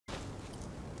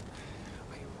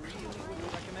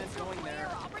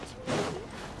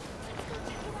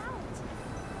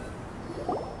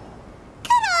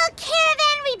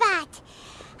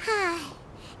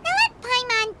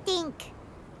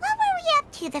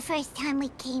the first time we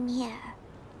came here.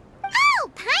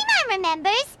 Oh, Paimon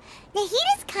remembers!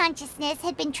 Nahita's consciousness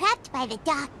had been trapped by the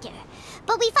doctor,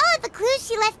 but we followed the clues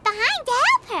she left behind to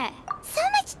help her. So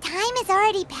much time has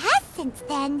already passed since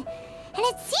then, and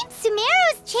it seems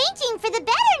Sumeru's changing for the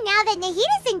better now that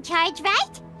Nahita's in charge,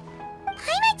 right?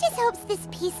 Paimon just hopes this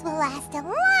peace will last a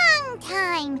long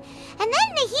time, and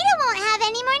then Nahita won't have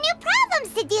any more new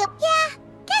problems to deal. Yeah,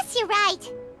 guess you're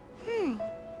right.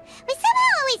 We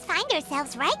somehow always find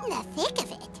ourselves right in the thick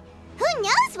of it. Who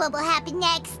knows what will happen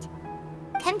next?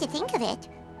 Come to think of it,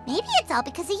 maybe it's all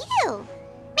because of you.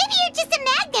 Maybe you're just a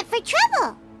magnet for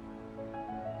trouble.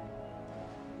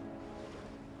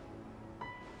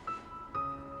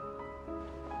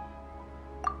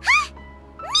 Huh?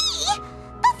 Me?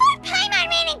 Before Paimon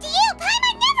ran into you,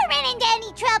 Paimon never ran into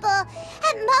any trouble.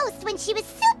 At most, when she was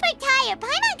super tired,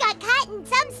 Paimon got caught in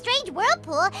some strange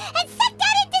whirlpool and sucked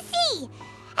out into sea.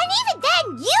 And even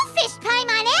then, you fished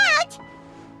Paimon out!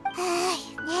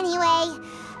 Anyway,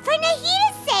 for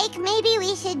Nahita's sake, maybe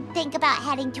we should think about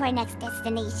heading to our next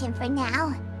destination for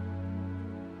now.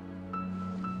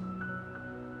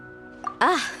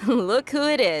 Ah, look who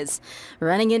it is.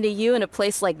 Running into you in a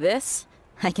place like this?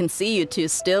 I can see you two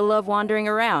still love wandering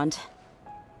around.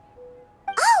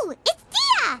 Oh, it's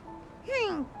Dia!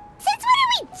 Since when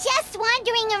are we just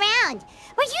wandering around?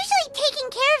 We're usually taking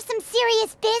care of some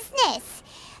serious business.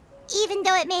 Even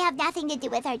though it may have nothing to do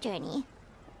with our journey.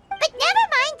 But never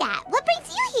mind that. What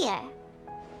brings you here?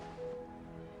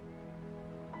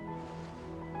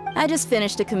 I just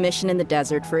finished a commission in the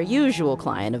desert for a usual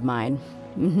client of mine.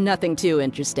 Nothing too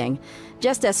interesting.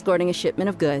 Just escorting a shipment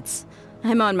of goods.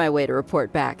 I'm on my way to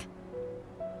report back.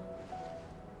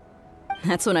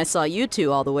 That's when I saw you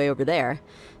two all the way over there,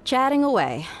 chatting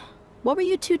away. What were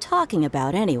you two talking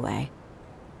about anyway?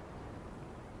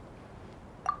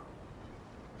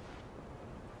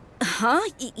 Huh?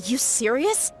 You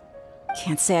serious?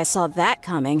 Can't say I saw that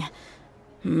coming.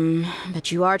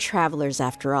 But you are travelers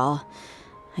after all.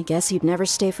 I guess you'd never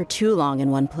stay for too long in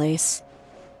one place.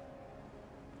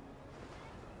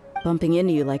 Bumping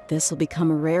into you like this will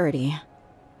become a rarity.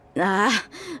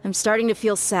 I'm starting to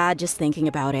feel sad just thinking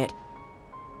about it.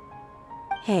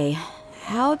 Hey,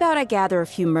 how about I gather a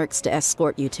few mercs to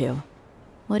escort you two?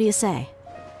 What do you say?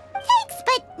 Thanks,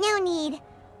 but no need.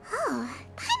 Oh,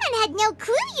 Paimon had no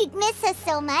clue you'd miss us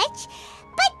so much.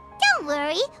 But don't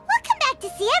worry, we'll come back to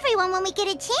see everyone when we get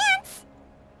a chance.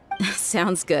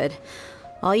 Sounds good.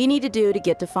 All you need to do to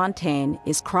get to Fontaine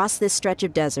is cross this stretch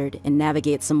of desert and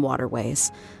navigate some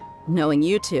waterways. Knowing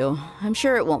you two, I'm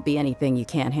sure it won't be anything you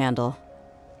can't handle.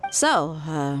 So,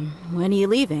 when are you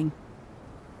leaving?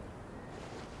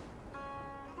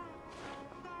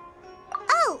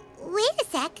 Oh, wait a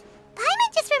sec.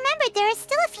 Paimon just remembered there are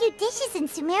still a few dishes in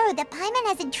Sumeru that Paimon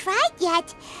hasn't tried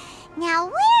yet. Now,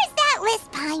 where's that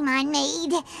list Paimon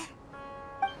made?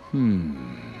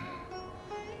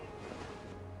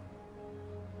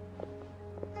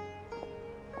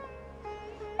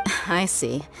 I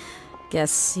see.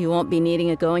 Guess you won't be needing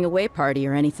a going-away party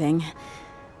or anything.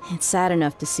 It's sad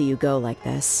enough to see you go like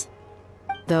this.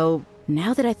 Though,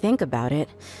 now that I think about it,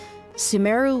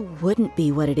 Sumeru wouldn't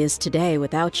be what it is today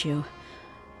without you.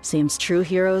 Seems true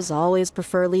heroes always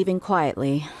prefer leaving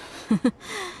quietly. By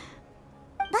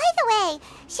the way,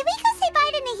 should we go say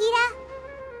bye to Nahita?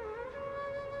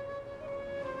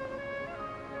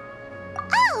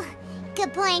 Oh,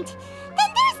 good point.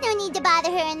 Then there's no need to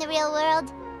bother her in the real world.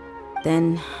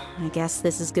 Then, I guess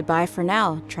this is goodbye for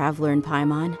now, Traveler in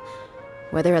Paimon.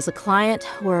 Whether as a client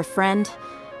or a friend,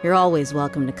 you're always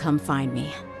welcome to come find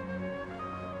me.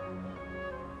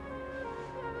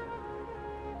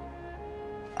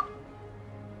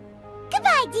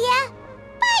 Goodbye, Dia.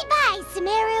 Bye-bye,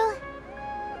 Sumeru.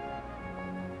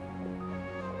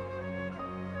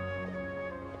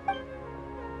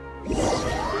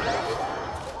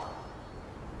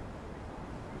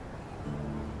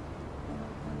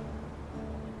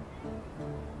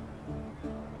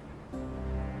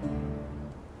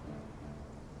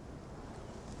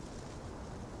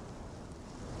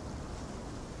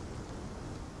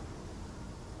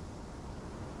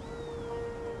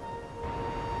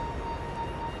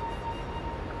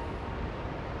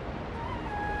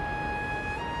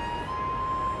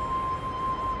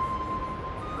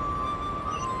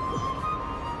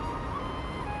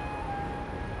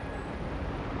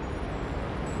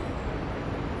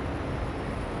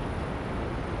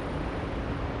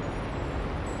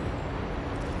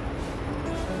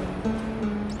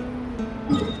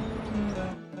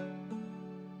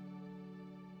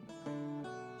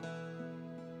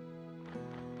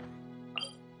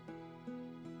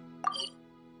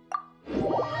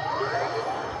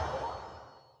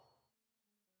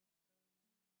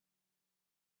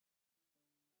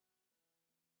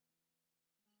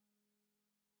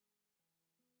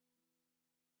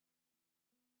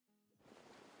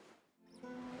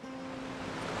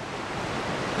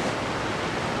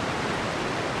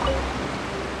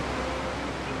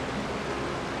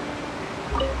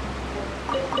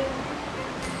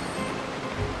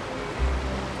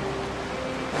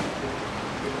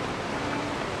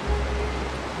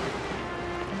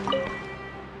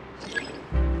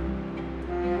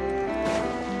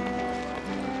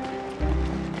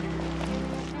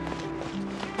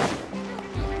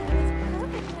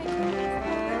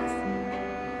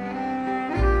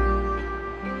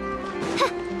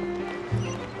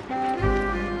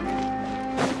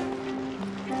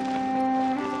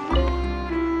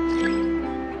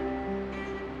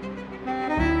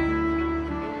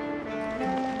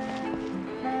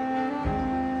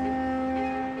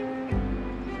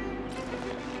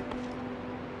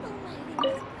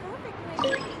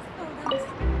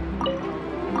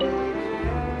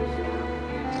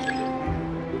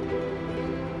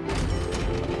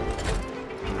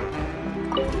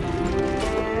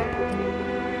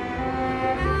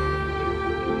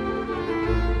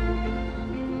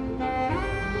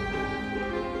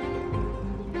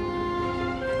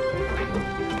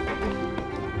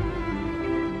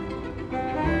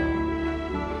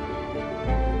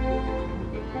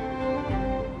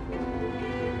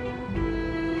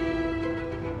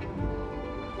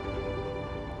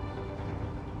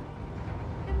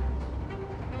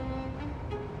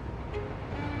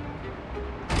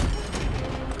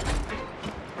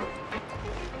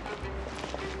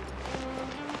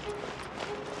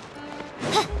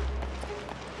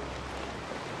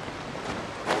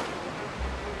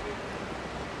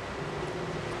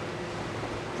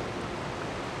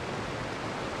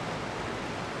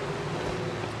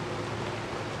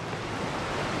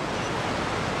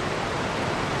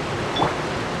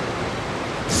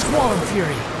 Swallow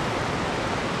Fury.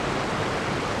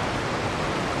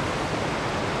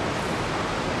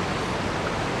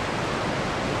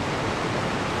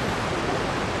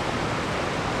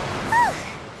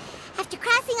 After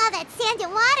crossing all that sand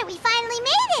and water, we finally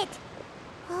made it!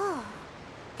 Oh,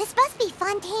 this must be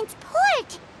Fontaine's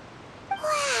port!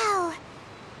 Wow!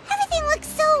 Everything looks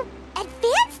so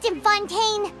advanced in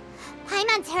Fontaine!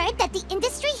 Paimon's heard that the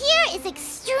industry here is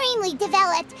extremely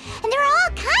developed, and there are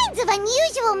all kinds of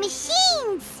unusual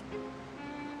machines!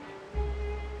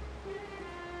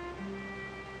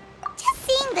 Just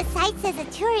seeing the sights as a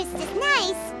tourist is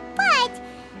nice, but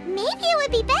maybe it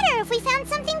would be better if we found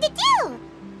something to do!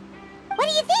 What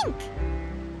do you think?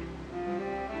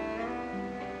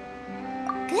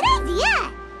 Good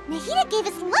idea! Nahida gave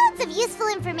us loads of useful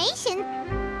information.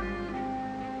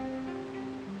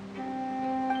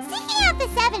 Seeking out the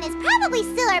Seven is probably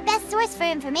still our best source for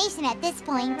information at this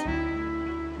point.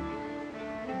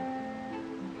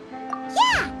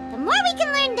 Yeah, the more we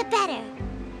can learn, the better.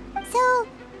 So,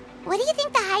 what do you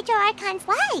think the Hydro Archon's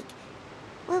like?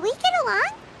 Will we get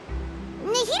along?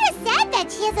 Nahida said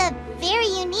that she has a very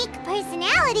unique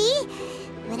personality,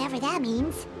 whatever that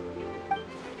means.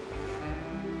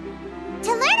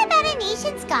 To learn about a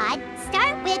nation's god,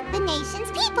 start with the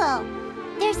nation's people.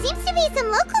 There seems to be some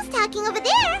locals talking over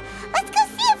there. Let's go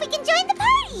see if we can join the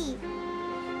party.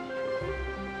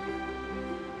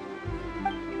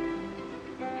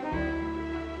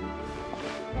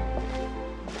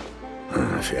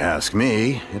 If you ask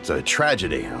me, it's a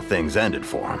tragedy how things ended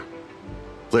for him.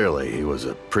 Clearly, he was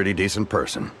a pretty decent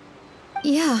person.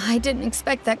 Yeah, I didn't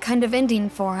expect that kind of ending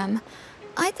for him.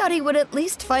 I thought he would at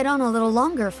least fight on a little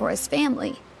longer for his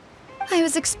family. I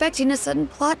was expecting a sudden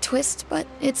plot twist, but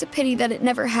it's a pity that it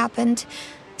never happened.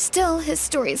 Still, his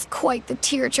story is quite the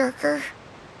tearjerker.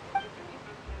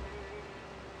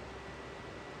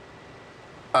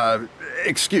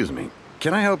 Excuse me.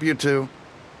 Can I help you two?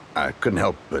 I couldn't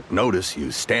help but notice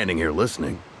you standing here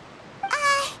listening.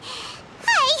 Hi.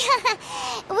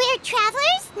 We're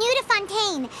travelers new to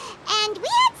Fontaine, and we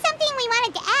had something we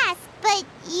wanted to ask, but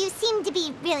you seemed to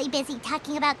be really busy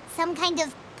talking about some kind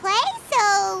of play,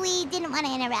 so we didn't want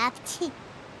to interrupt.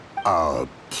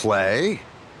 Play?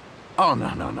 Oh,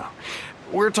 no.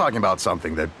 We're talking about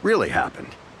something that really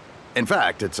happened. In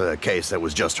fact, it's a case that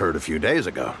was just heard a few days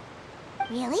ago.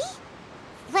 Really?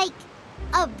 Like,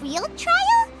 a real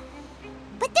trial?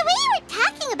 But the way you were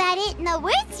talking about it and the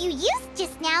words you used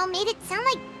just now made it sound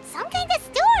like some kind of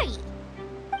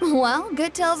story. Well,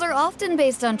 good tales are often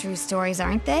based on true stories,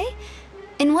 aren't they?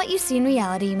 And what you see in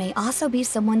reality may also be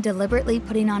someone deliberately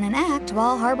putting on an act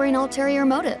while harboring ulterior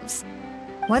motives.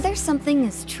 Whether something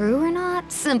is true or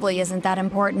not simply isn't that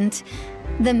important.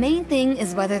 The main thing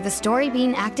is whether the story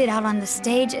being acted out on the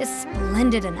stage is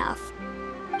splendid enough.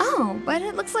 Oh, but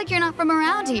it looks like you're not from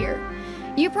around here.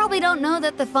 You probably don't know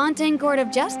that the Fontaine Court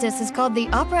of Justice is called the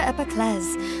Opera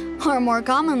Epiclese, or more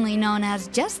commonly known as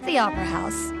just the Opera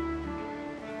House.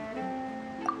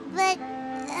 But,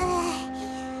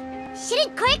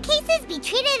 shouldn't court cases be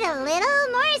treated a little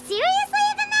more seriously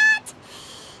than that?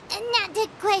 Not to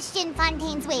question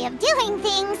Fontaine's way of doing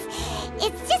things.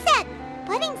 It's just that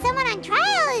putting someone on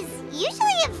trial is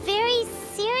usually a very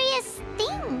serious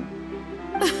thing.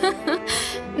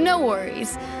 No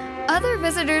worries. Other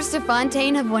visitors to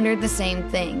Fontaine have wondered the same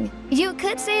thing. You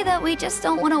could say that we just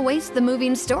don't want to waste the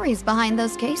moving stories behind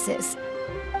those cases.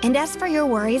 And as for your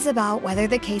worries about whether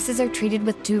the cases are treated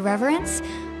with due reverence,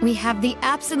 we have the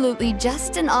absolutely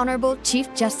just and honorable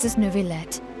Chief Justice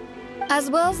Neuvillette, as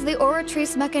well as the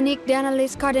Oratrice Mécanique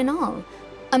d'Analyse Cardinal,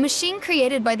 a machine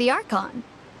created by the Archon.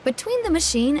 Between the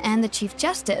machine and the Chief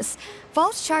Justice,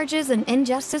 false charges and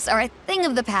injustice are a thing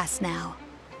of the past now.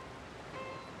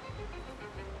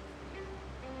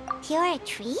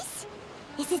 Oratrice?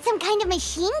 Is it some kind of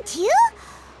machine, too?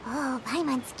 Oh,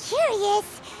 Paimon's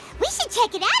curious. We should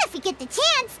check it out if we get the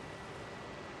chance.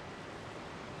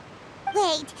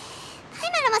 Wait,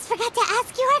 Paimon almost forgot to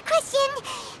ask you our question.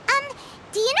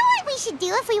 Do you know what we should do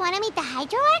if we want to meet the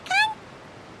Hydro Archon?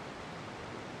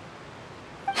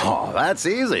 Oh, that's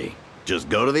easy. Just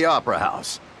go to the Opera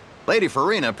House. Lady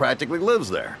Farina practically lives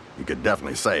there. You could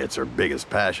definitely say it's her biggest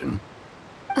passion.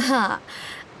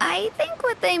 I think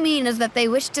what they mean is that they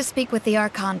wish to speak with the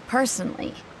Archon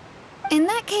personally. In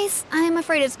that case, I'm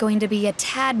afraid it's going to be a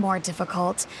tad more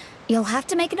difficult. You'll have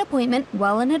to make an appointment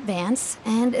well in advance,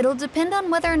 and it'll depend on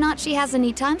whether or not she has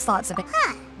any time slots available.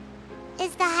 Huh.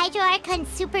 Is the Hydro Archon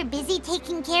super busy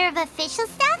taking care of official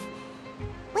stuff?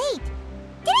 Wait,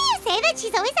 didn't you say that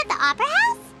she's always at the Opera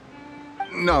House?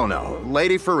 No.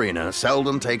 Lady Farina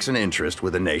seldom takes an interest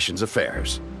with the nation's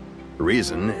affairs. The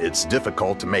reason it's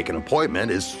difficult to make an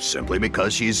appointment is simply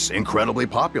because she's incredibly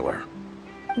popular.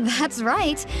 That's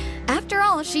right. After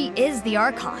all, she is the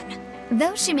Archon.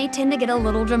 Though she may tend to get a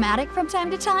little dramatic from time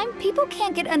to time, people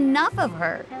can't get enough of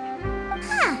her.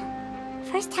 Huh.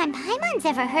 First time Paimon's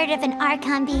ever heard of an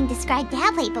Archon being described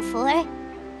that way before.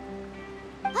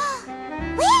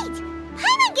 Wait!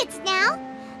 Paimon gets now!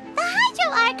 The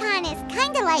Hydro Archon is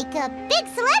kinda like a big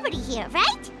celebrity here,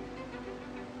 right?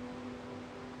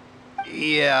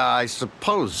 Yeah, I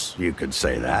suppose you could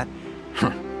say that.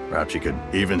 Perhaps you could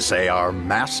even say our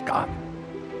mascot.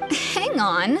 Hang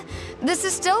on. This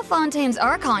is still Fontaine's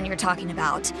Archon you're talking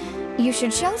about. You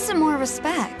should show some more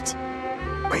respect.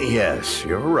 Yes,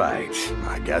 you're right.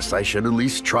 I guess I should at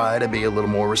least try to be a little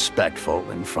more respectful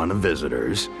in front of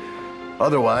visitors.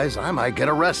 Otherwise, I might get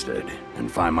arrested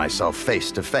and find myself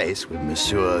face to face with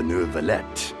Monsieur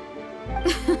Neuvillette.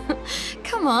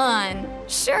 Come on.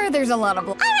 Sure, there's a lot of...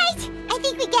 Alright, I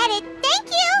think we get it. Thank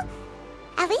you!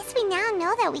 At least we now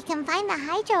know that we can find the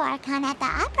Hydro Archon at the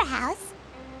Opera House.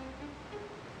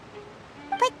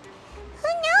 But who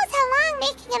knows how long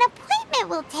making an appointment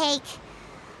will take?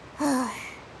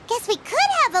 Guess we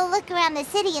could have a look around the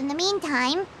city in the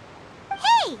meantime.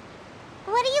 Hey!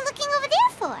 What are you looking over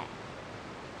there for?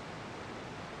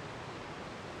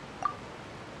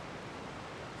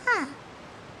 Huh.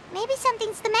 Maybe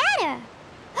something's the matter.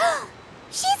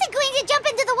 She isn't going to jump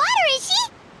into the water, is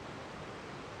she?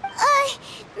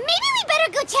 Maybe we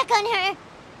better go check on her.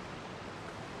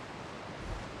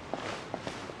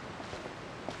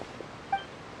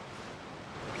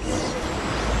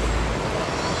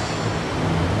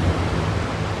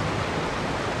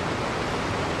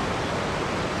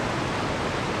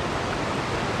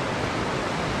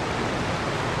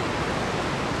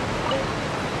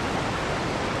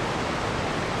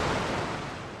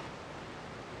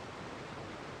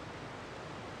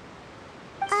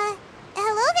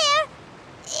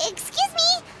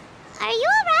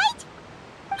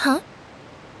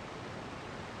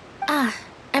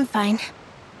 Fine.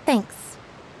 Thanks.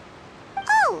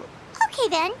 Oh, okay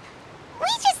then. We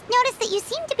just noticed that you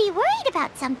seem to be worried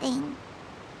about something.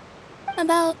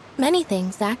 About many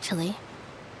things, actually.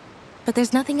 But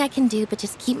there's nothing I can do but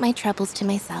just keep my troubles to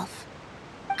myself.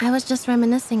 I was just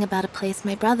reminiscing about a place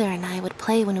my brother and I would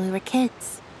play when we were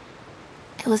kids.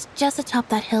 It was just atop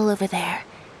that hill over there.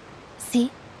 See?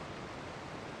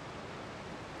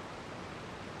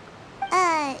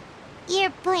 You're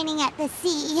pointing at the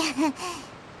sea.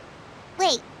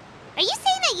 Wait, are you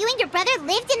saying that you and your brother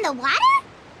lived in the water?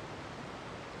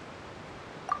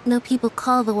 No, people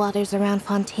call the waters around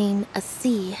Fontaine a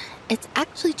sea. It's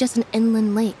actually just an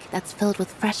inland lake that's filled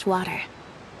with fresh water.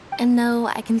 And no,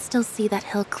 I can still see that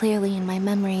hill clearly in my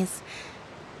memories.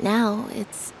 Now,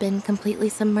 it's been completely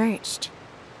submerged.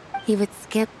 He would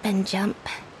skip and jump,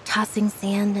 tossing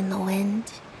sand in the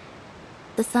wind.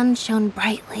 The sun shone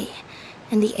brightly,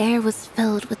 and the air was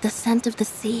filled with the scent of the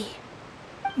sea.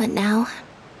 But now,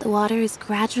 the water is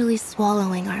gradually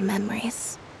swallowing our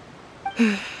memories.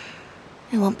 It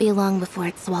won't be long before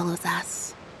it swallows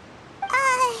us.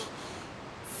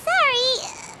 Sorry.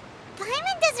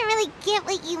 Paimon doesn't really get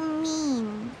what you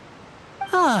mean.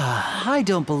 I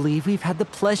don't believe we've had the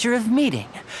pleasure of meeting.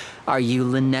 Are you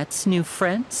Lynette's new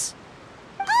friends?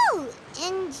 Oh,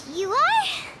 and you are?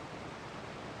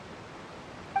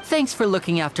 Thanks for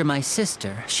looking after my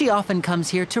sister. She often comes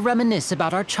here to reminisce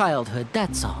about our childhood,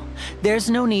 that's all. There's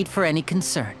no need for any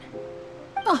concern.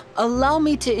 Allow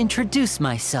me to introduce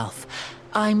myself.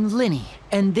 I'm Linny,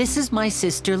 and this is my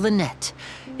sister Lynette.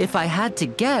 If I had to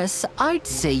guess, I'd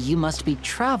say you must be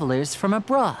travelers from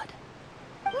abroad.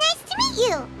 Nice to meet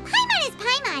you! Paimon is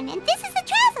Paimon, and this is the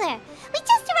Traveler. We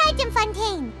just arrived in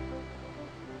Fontaine.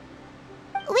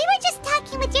 We were just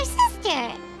talking with your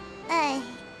sister.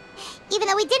 Even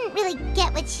though we didn't really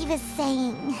get what she was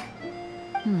saying.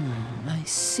 I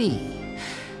see.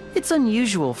 It's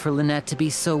unusual for Lynette to be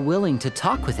so willing to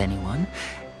talk with anyone.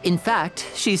 In fact,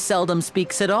 she seldom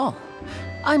speaks at all.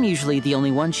 I'm usually the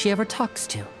only one she ever talks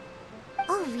to.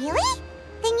 Oh, really?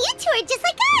 Then you two are just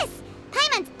like us!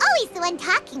 Paimon's always the one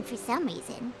talking for some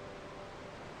reason.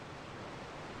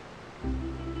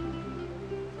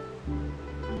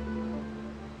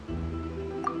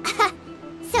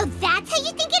 So that's how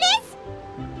you think it is?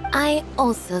 I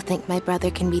also think my brother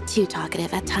can be too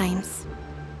talkative at times.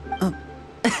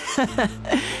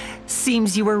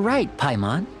 Seems you were right,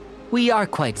 Paimon. We are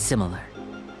quite similar.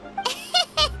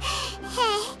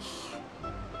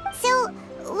 So,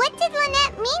 what did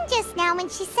Lynette mean just now when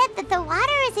she said that the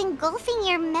water is engulfing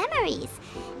your memories,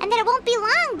 and that it won't be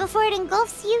long before it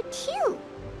engulfs you too?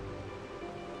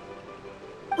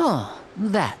 Oh,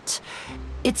 That.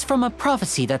 It's from a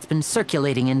prophecy that's been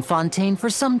circulating in Fontaine for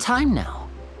some time now.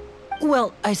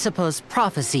 Well, I suppose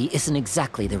prophecy isn't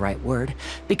exactly the right word,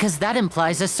 because that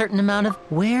implies a certain amount of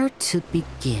where to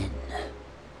begin.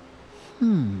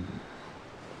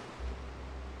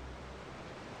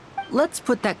 Let's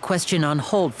put that question on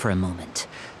hold for a moment.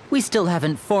 We still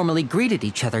haven't formally greeted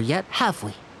each other yet, have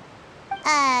we?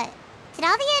 Did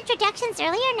all the introductions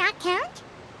earlier not count?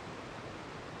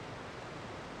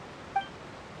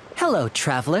 Hello,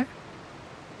 traveler.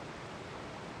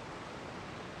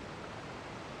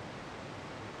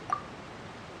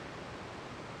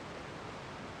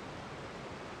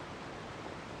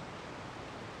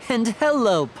 And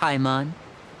hello, Paimon.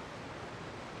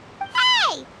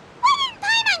 Hey! Why didn't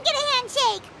Paimon get a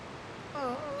handshake?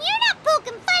 You're not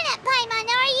poking fun at Paimon,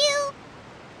 are you?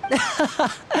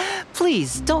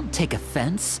 Please, don't take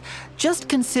offense. Just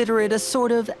consider it a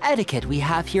sort of etiquette we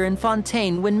have here in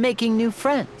Fontaine when making new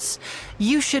friends.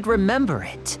 You should remember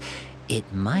it.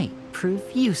 It might prove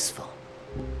useful.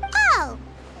 Oh,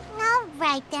 all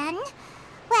right then.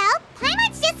 Well,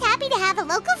 Paimon's just happy to have a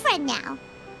local friend now.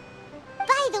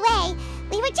 By the way,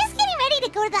 we were just getting ready to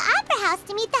go to the Opera House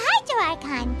to meet the Hydro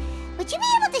Archon. Would you be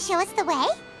able to show us the way?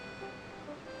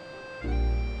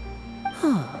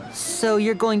 So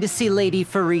you're going to see Lady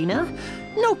Farina?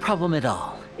 No problem at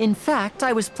all. In fact,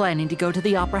 I was planning to go to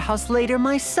the Opera House later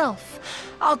myself.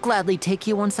 I'll gladly take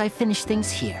you once I finish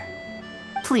things here.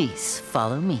 Please,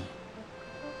 follow me.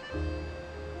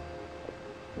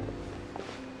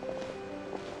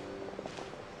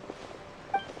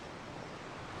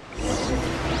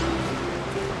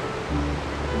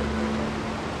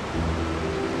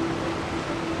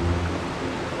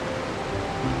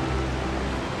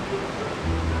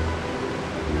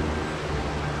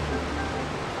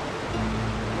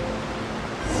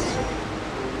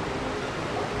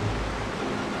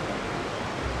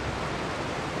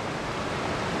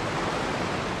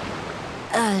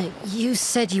 You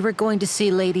said you were going to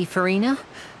see Lady Farina?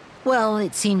 Well,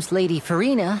 it seems Lady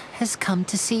Farina has come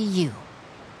to see you.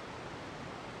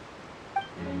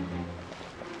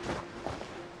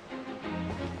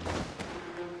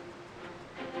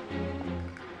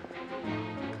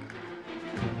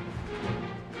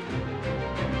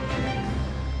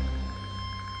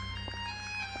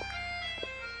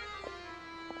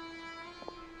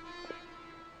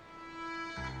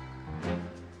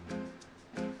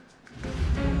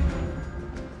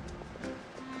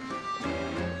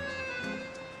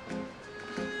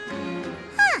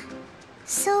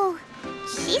 So,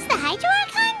 she's the Hydro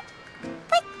Archon?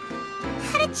 But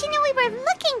how did she know we were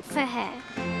looking for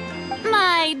her?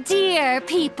 My dear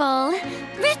people,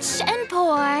 rich and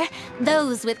poor,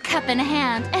 those with cup in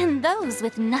hand and those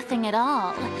with nothing at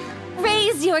all,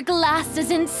 raise your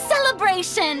glasses in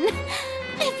celebration!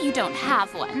 If you don't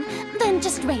have one, then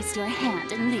just raise your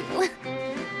hand in lieu.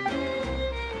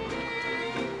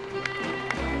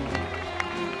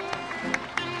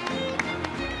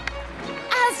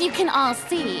 As you can all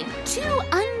see, two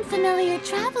unfamiliar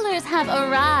travelers have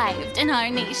arrived in our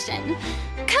nation.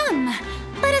 Come,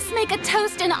 let us make a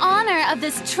toast in honor of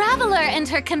this traveler and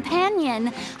her companion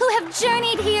who have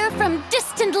journeyed here from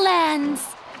distant lands.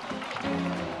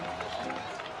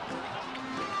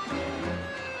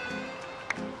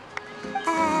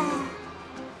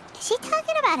 Is she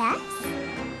talking about us?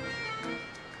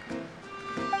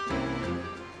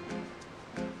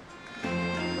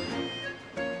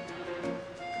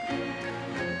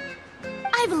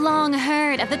 I've long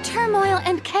heard of the turmoil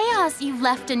and chaos you've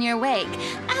left in your wake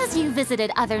as you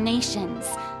visited other nations.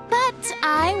 But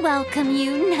I welcome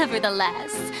you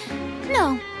nevertheless.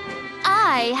 No,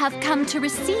 I have come to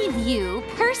receive you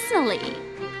personally.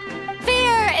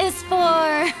 Fear is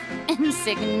for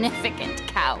insignificant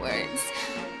cowards.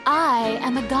 I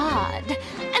am a god,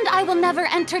 and I will never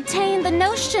entertain the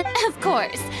notion. Of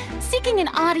course, seeking an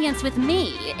audience with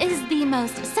me is the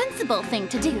most sensible thing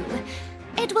to do.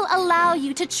 It will allow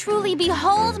you to truly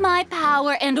behold my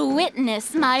power and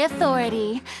witness my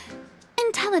authority.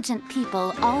 Intelligent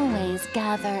people always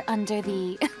gather under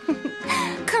the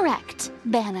correct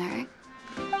banner.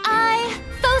 I,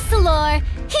 Focalor,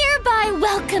 hereby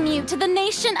welcome you to the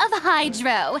nation of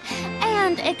Hydro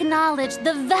and acknowledge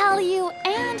the value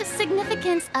and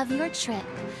significance of your trip.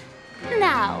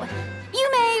 Now,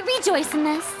 you may rejoice in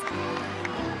this.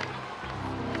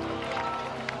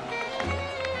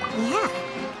 Yeah,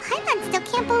 Paimon still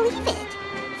can't believe it.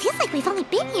 Feels like we've only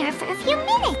been here for a few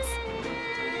minutes.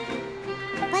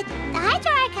 But the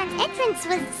Hydro Archon's entrance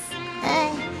was,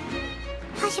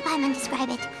 how should Paimon describe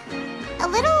it? A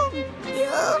little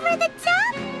over the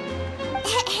top?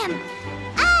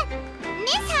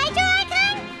 Miss Hydro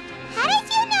Archon? How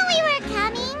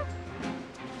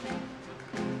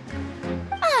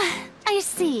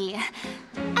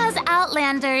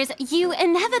Outlanders, you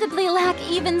inevitably lack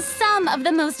even some of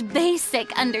the most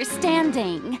basic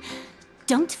understanding.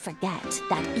 Don't forget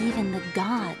that even the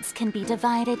gods can be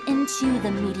divided into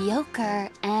the mediocre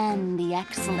and the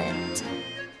excellent.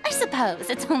 I suppose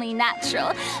it's only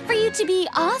natural for you to be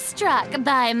awestruck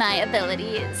by my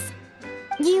abilities.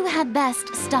 You had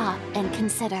best stop and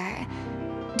consider.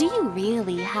 Do you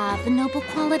really have the noble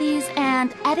qualities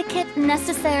and etiquette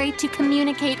necessary to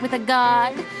communicate with a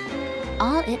god?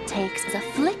 All it takes is a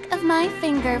flick of my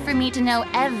finger for me to know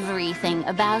everything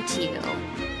about you.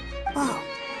 Whoa.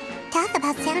 Talk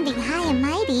about sounding high and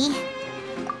mighty.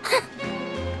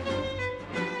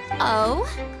 Oh?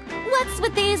 What's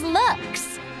with these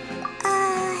looks?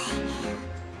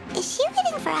 Is she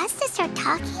waiting for us to start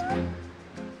talking?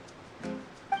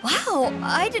 Wow,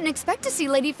 I didn't expect to see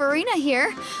Lady Farina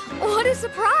here. What a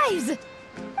surprise!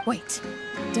 Wait,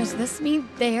 does this mean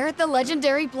they're the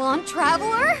legendary blonde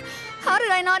traveler? How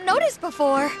did I not notice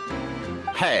before?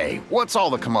 Hey, what's all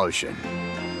the commotion?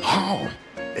 Oh,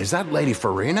 is that Lady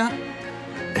Farina?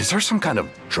 Is there some kind of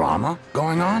drama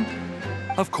going on?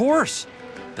 Of course.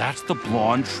 That's the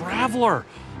blonde traveler.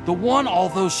 The one all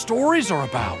those stories are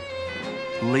about.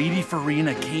 Lady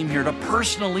Farina came here to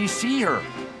personally see her.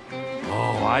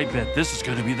 Oh, I bet this is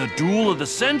going to be the duel of the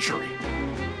century.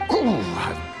 Ooh,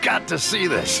 I've got to see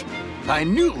this. I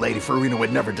knew Lady Farina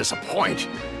would never disappoint.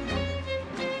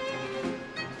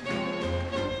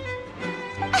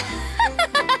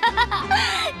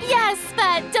 Yes,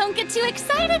 but don't get too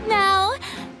excited now.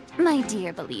 My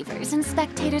dear believers and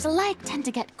spectators alike tend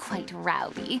to get quite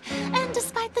rowdy, and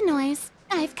despite the noise,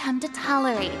 I've come to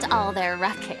tolerate all their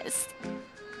ruckus.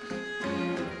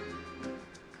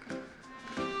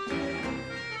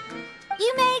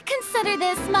 You may consider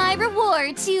this my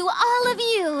reward to all of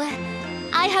you.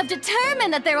 I have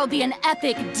determined that there will be an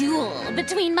epic duel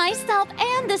between myself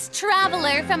and this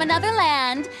traveler from another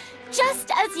land,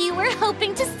 just as you were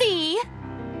hoping to see.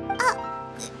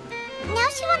 Now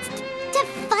she wants to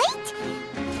fight?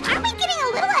 Aren't we getting a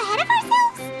little ahead of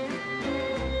ourselves?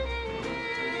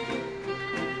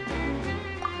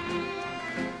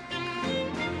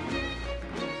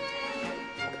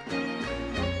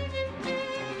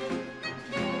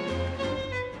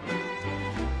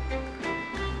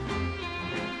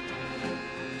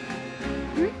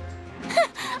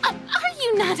 Are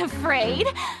you not afraid?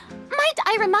 Might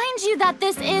I remind you that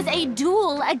this is a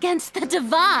duel against the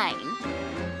divine?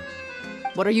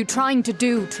 What are you trying to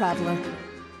do, traveler?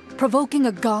 Provoking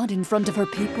a god in front of her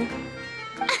people?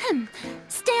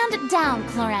 Stand down,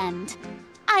 Clorend.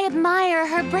 I admire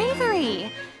her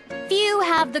bravery. Few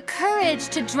have the courage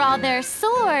to draw their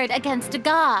sword against a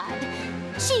god.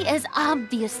 She is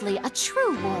obviously a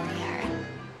true warrior.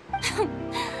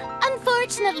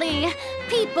 Unfortunately,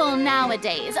 people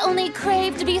nowadays only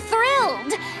crave to be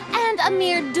thrilled, and a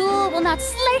mere duel will not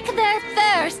slake their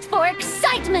thirst for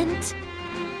excitement.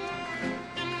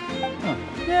 Huh.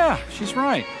 Yeah, she's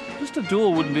right. Just a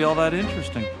duel wouldn't be all that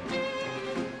interesting.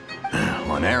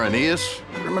 On Araneus,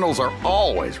 criminals are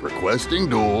always requesting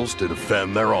duels to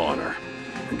defend their honor.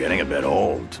 I'm getting a bit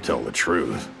old, to tell the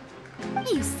truth.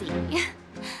 You see.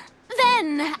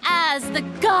 Then, as the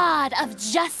god of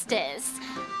justice,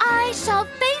 I shall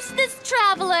face this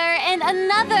traveler in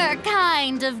another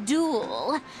kind of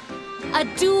duel. A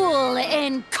duel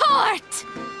in court!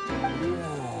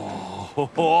 Whoa,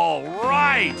 all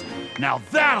right! Now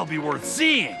that'll be worth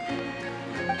seeing!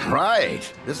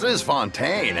 Right. This is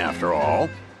Fontaine, after all.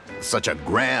 Such a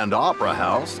grand opera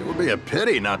house, it would be a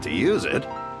pity not to use it.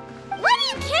 Why do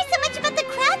you care so much about the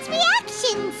crowd's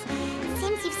reactions?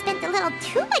 Seems you've spent a little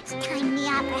too much time in the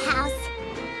opera house.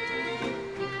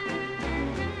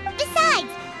 Besides,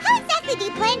 how exactly do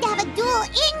you plan to have a duel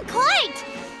in court?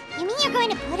 You mean you're going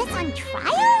to put us on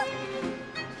trial?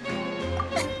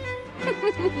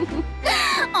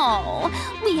 Oh,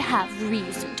 we have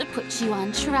reason to put you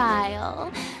on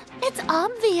trial. It's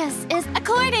obvious,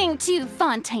 according to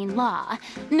Fontaine law,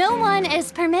 no one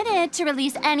is permitted to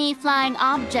release any flying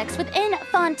objects within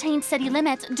Fontaine city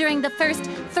limits during the first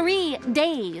 3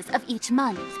 days of each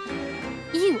month.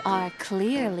 You are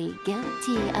clearly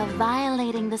guilty of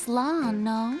violating this law,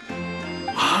 no?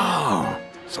 Oh,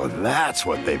 so that's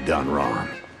what they've done wrong.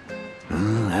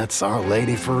 That's our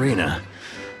Lady Farina.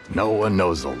 No one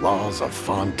knows the laws of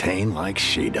Fontaine like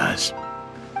she does.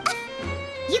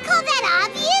 You call that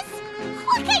obvious?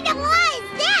 What kind of law is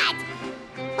that?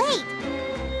 Wait,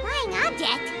 flying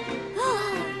object?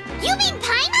 You mean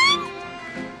Paimon?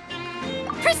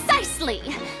 Precisely!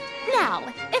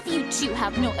 Now, if you two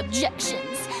have no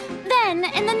objections, then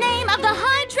in the name of the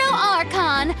Hydro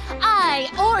Archon, I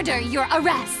order your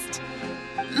arrest.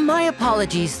 My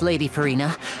apologies, Lady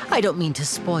Farina. I don't mean to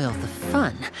spoil the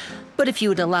fun, but if you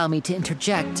would allow me to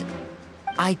interject,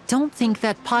 I don't think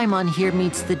that Paimon here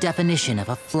meets the definition of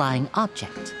a flying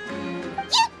object.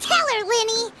 You tell her,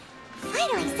 Linny!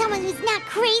 Finally someone who's not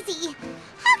crazy.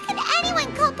 How could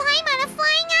anyone call Paimon a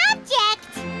flying object?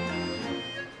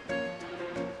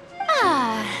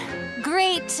 Ah,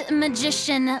 great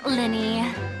magician Linny,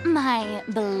 my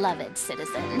beloved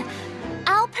citizen.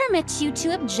 I'll permit you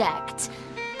to object,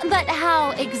 but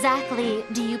how exactly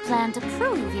do you plan to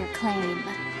prove your claim?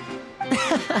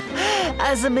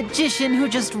 As a magician who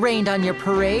just rained on your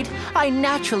parade, I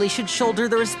naturally should shoulder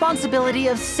the responsibility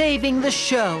of saving the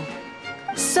show.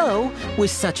 So, with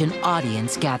such an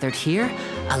audience gathered here,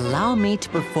 allow me to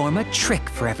perform a trick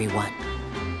for everyone.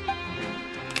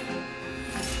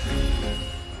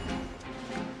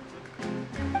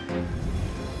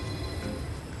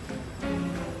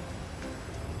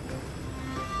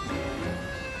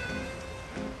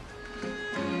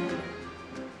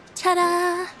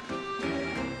 Ta-da!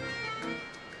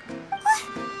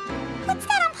 What's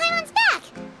that on Paimon's back?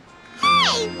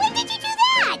 Hey, when did you do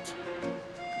that?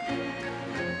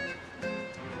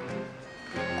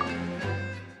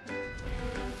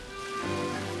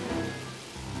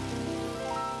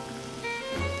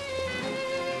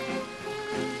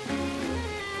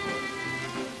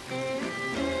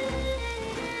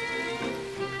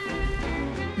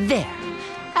 There.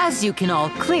 As you can all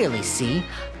clearly see,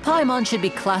 Paimon should be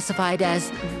classified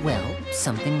as, well,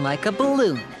 something like a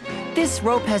balloon. This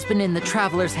rope has been in the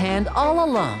Traveler's hand all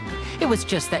along. It was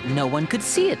just that no one could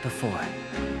see it before.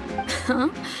 Huh?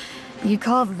 You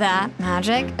call that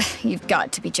magic? You've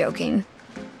got to be joking.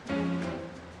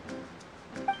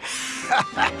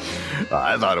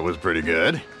 I thought it was pretty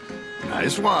good.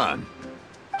 Nice one.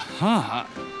 Huh,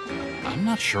 I'm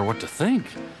not sure what to think.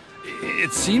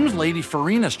 It seems Lady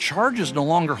Farina's charges no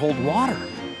longer hold water.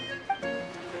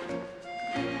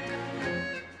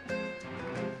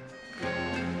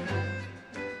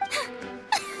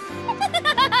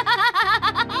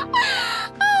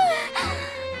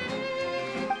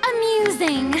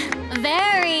 Amusing.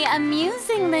 Very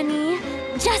amusing, Linny.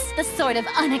 Just the sort of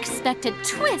unexpected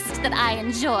twist that I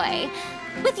enjoy.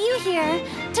 With you here,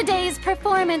 today's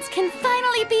performance can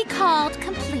finally be called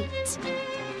complete.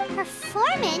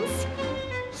 Performance?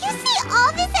 You see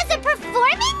all this as a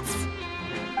performance?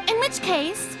 In which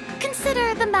case,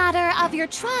 consider the matter of your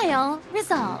trial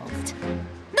resolved.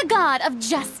 The god of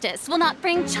justice will not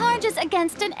bring charges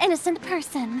against an innocent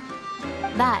person.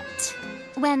 But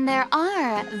when there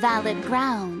are valid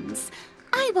grounds,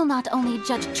 I will not only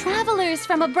judge travelers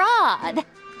from abroad,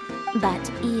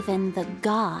 but even the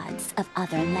gods of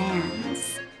other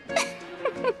lands.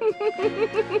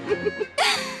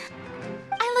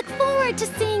 I look forward to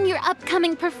seeing your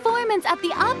upcoming performance at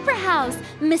the Opera House,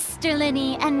 Mr.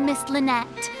 Linny and Miss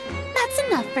Lynette. That's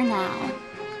enough for now.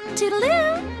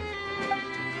 Toodaloo!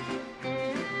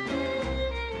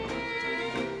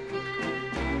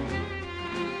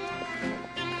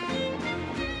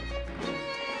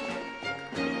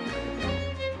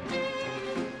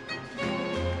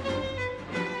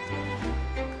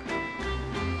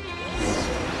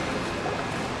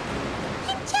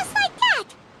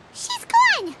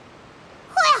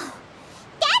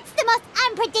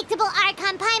 Unpredictable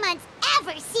Archon Paimon's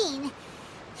ever seen.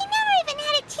 I never even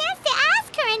had a chance to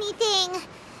ask her anything.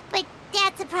 But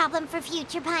that's a problem for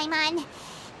future Paimon.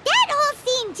 That whole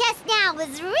scene just now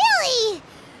was really...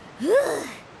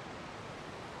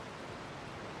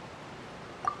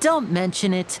 Don't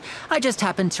mention it. I just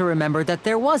happened to remember that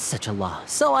there was such a law,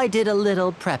 so I did a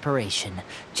little preparation,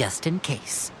 just in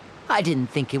case. I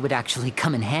didn't think it would actually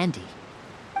come in handy.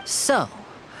 So,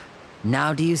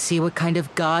 now do you see what kind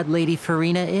of god Lady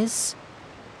Farina is?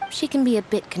 She can be a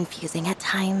bit confusing at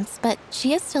times, but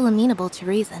she is still amenable to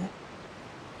reason.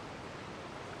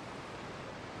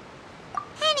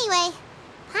 Anyway,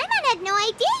 Paimon had no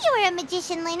idea you were a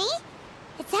magician, Linny.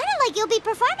 It sounded like you'll be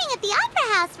performing at the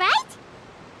Opera House, right?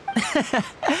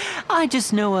 I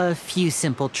just know a few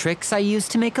simple tricks I use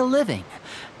to make a living.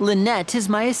 Lynette is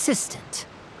my assistant.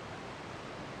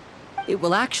 It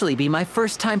will actually be my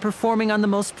first time performing on the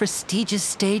most prestigious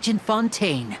stage in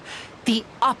Fontaine, the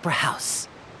Opera House.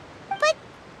 But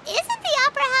isn't the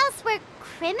Opera House where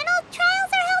criminal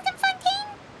trials are held in Fontaine?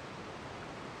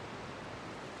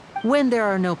 When there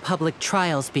are no public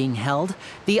trials being held,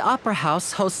 the Opera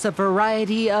House hosts a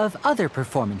variety of other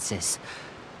performances.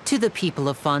 To the people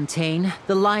of Fontaine,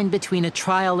 the line between a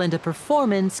trial and a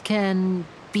performance can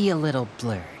be a little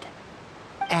blurred.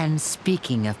 And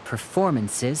speaking of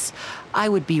performances, I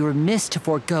would be remiss to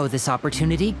forego this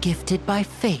opportunity gifted by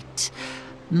fate.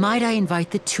 Might I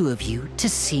invite the two of you to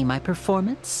see my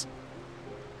performance?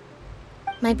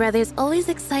 My brother's always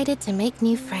excited to make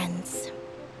new friends.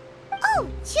 Oh,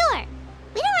 sure.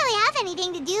 We don't really have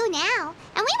anything to do now,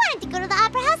 and we wanted to go to the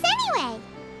Opera House anyway.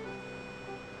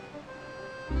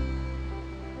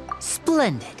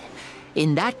 Splendid.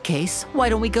 In that case, why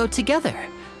don't we go together?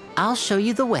 I'll show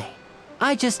you the way.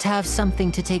 I just have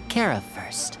something to take care of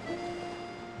first.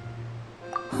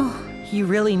 Oh, you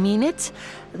really mean it?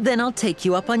 Then I'll take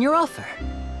you up on your offer.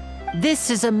 This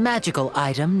is a magical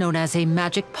item known as a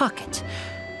magic pocket.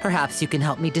 Perhaps you can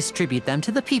help me distribute them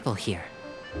to the people here.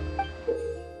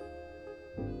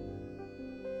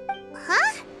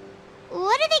 Huh?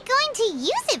 What are they going to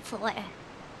use it for?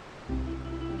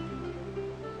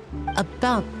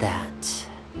 About that...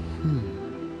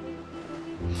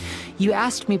 You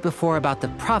asked me before about the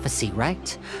prophecy,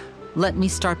 right? Let me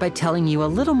start by telling you a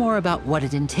little more about what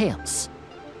it entails.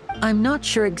 I'm not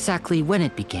sure exactly when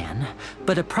it began,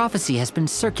 but a prophecy has been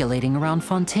circulating around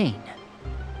Fontaine.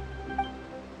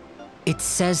 It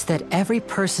says that every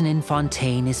person in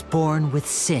Fontaine is born with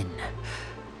sin.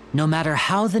 No matter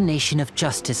how the Nation of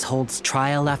Justice holds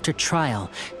trial after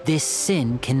trial, this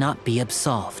sin cannot be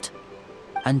absolved.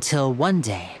 Until one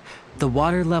day, the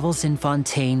water levels in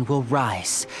Fontaine will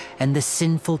rise, and the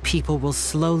sinful people will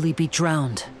slowly be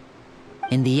drowned.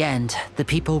 In the end, the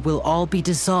people will all be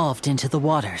dissolved into the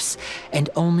waters, and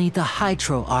only the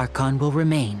Hydro Archon will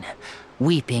remain,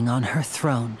 weeping on her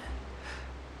throne.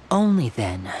 Only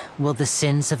then will the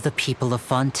sins of the people of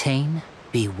Fontaine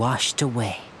be washed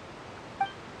away.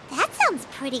 That sounds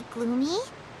pretty gloomy.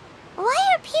 Why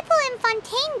are people in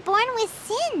Fontaine born with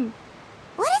sin?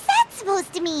 What is that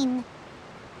supposed to mean?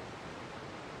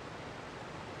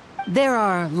 There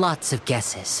are lots of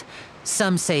guesses.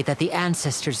 Some say that the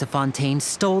ancestors of Fontaine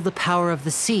stole the power of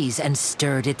the seas and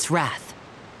stirred its wrath.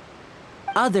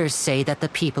 Others say that the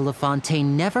people of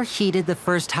Fontaine never heeded the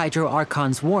first Hydro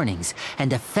Archon's warnings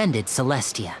and offended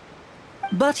Celestia.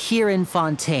 But here in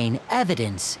Fontaine,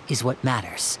 evidence is what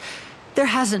matters. There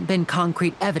hasn't been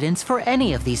concrete evidence for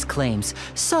any of these claims,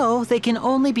 so they can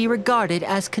only be regarded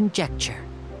as conjecture.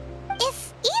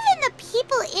 If even the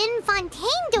people in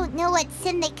Fontaine don't know what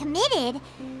sin they committed,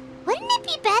 wouldn't it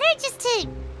be better just to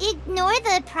ignore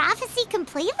the prophecy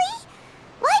completely?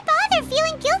 Why bother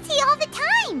feeling guilty all the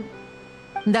time?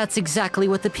 That's exactly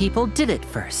what the people did at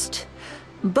first.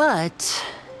 But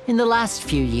in the last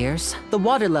few years, the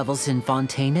water levels in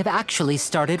Fontaine have actually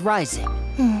started rising.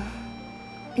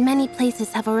 Many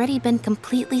places have already been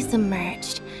completely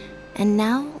submerged, and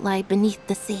now lie beneath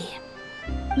the sea.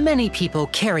 Many people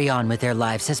carry on with their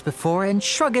lives as before and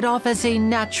shrug it off as a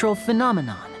natural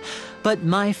phenomenon. But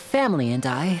my family and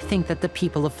I think that the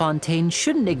people of Fontaine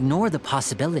shouldn't ignore the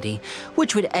possibility,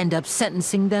 which would end up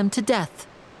sentencing them to death.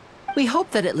 We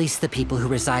hope that at least the people who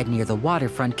reside near the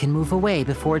waterfront can move away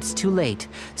before it's too late.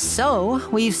 So,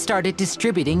 we've started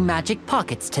distributing magic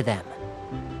pockets to them.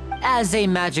 As a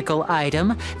magical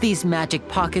item, these magic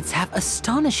pockets have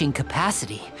astonishing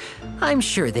capacity. I'm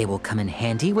sure they will come in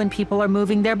handy when people are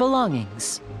moving their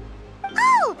belongings.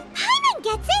 Oh, Paimon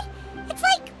gets it! It's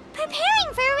like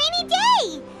preparing for a rainy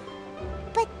day!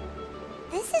 But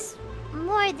this is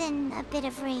more than a bit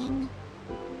of rain.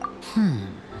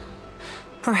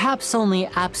 Perhaps only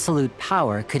absolute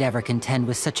power could ever contend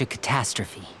with such a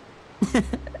catastrophe.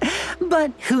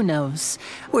 But who knows?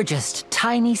 We're just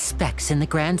tiny specks in the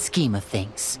grand scheme of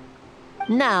things.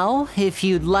 Now, if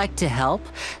you'd like to help,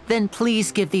 then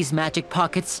please give these magic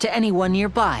pockets to anyone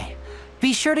nearby.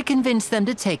 Be sure to convince them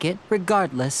to take it,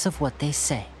 regardless of what they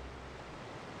say.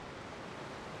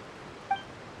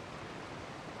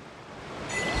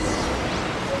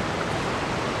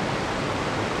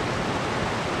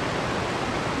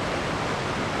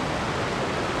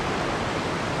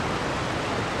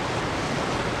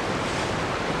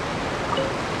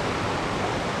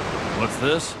 What's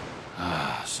this?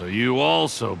 So you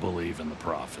also believe in the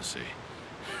prophecy.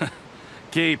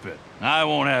 Keep it. I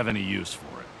won't have any use for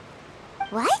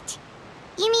it. What?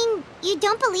 You mean you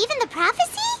don't believe in the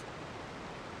prophecy?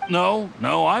 No,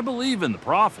 I believe in the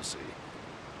prophecy.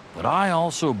 But I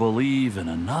also believe in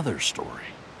another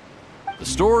story. The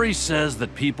story says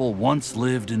that people once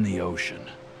lived in the ocean.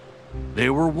 They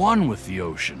were one with the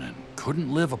ocean and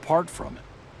couldn't live apart from it.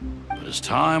 But as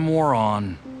time wore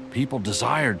on, people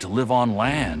desired to live on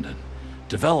land and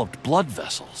developed blood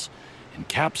vessels,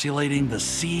 encapsulating the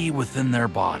sea within their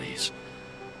bodies.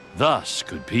 Thus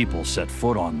could people set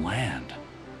foot on land.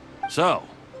 So,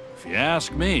 if you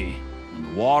ask me,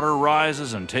 when the water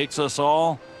rises and takes us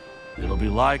all, it'll be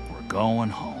like we're going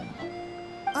home.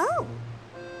 Oh,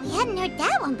 we hadn't heard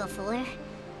that one before.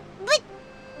 But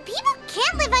people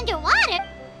can't live underwater.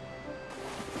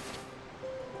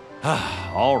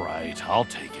 All right, I'll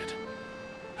take it.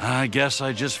 I guess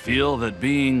I just feel that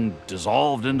being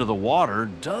dissolved into the water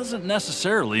doesn't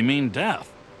necessarily mean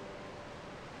death.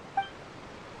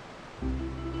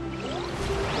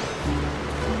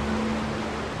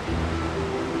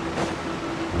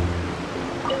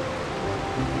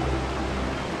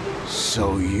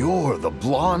 So you're the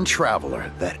blonde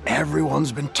traveler that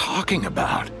everyone's been talking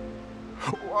about.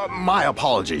 My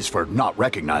apologies for not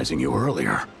recognizing you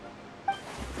earlier.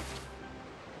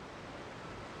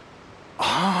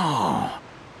 Oh,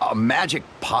 a magic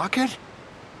pocket?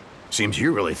 Seems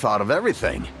you really thought of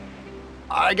everything.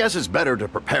 I guess it's better to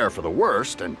prepare for the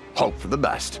worst and hope for the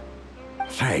best.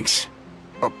 Thanks.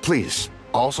 Please,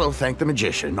 also thank the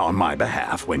magician on my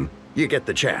behalf when you get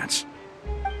the chance.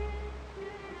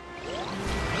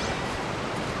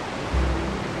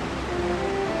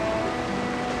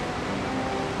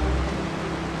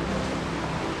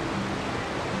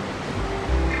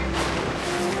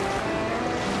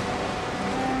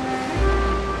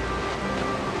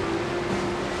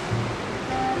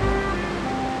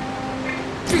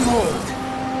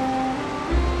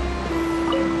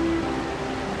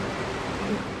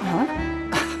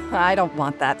 I don't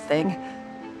want that thing.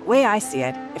 Way I see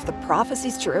it, if the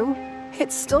prophecy's true,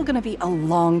 it's still gonna be a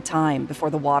long time before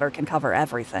the water can cover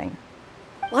everything.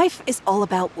 Life is all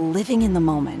about living in the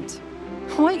moment.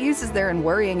 What use is there in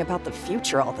worrying about the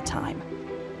future all the time?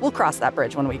 We'll cross that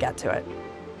bridge when we get to it.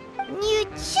 You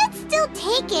should still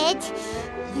take it.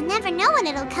 You never know when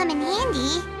it'll come in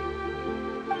handy.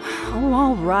 Oh,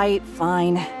 all right,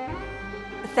 fine.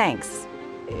 Thanks.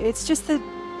 It's just that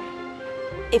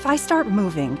if I start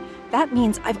moving, that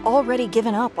means I've already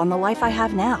given up on the life I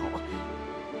have now.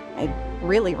 I'd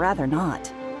really rather not.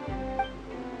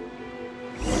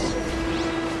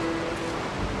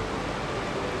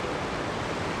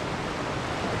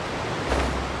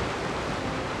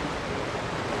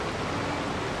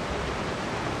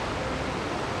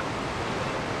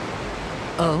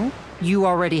 Oh? You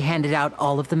already handed out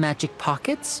all of the magic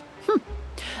pockets?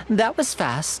 That was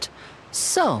fast.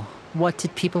 So, what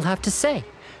did people have to say?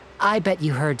 I bet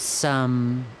you heard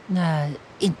some,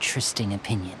 interesting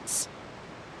opinions.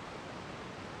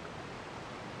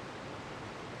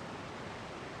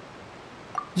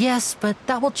 Yes, but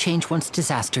that will change once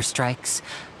disaster strikes.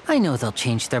 I know they'll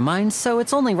change their minds, so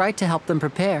it's only right to help them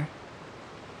prepare.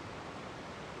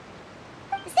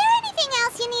 Is there anything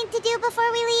else you need to do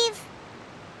before we leave?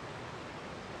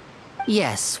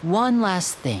 Yes, one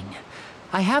last thing.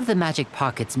 I have the magic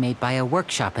pockets made by a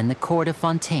workshop in the court of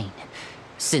Fontaine.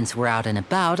 Since we're out and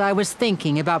about, I was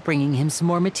thinking about bringing him some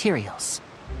more materials.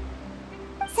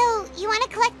 So, you want to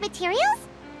collect materials?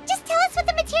 Just tell us what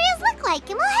the materials look like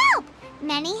and we'll help.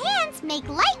 Many hands make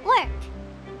light work.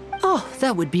 Oh,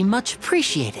 that would be much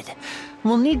appreciated.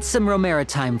 We'll need some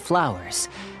Romaritime flowers.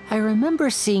 I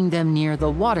remember seeing them near the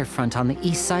waterfront on the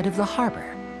east side of the harbor.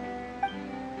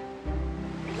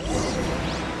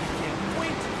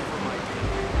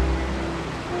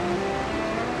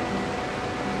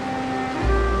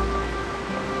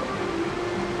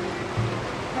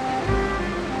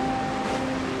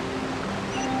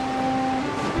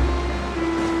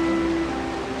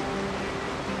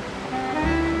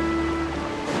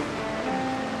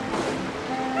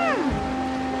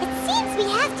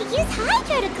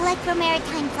 Hydro to collect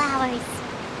Romaritime flowers.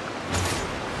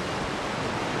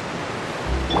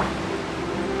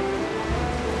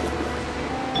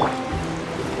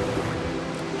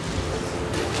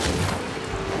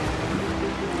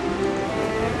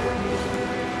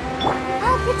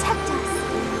 I'll protect us.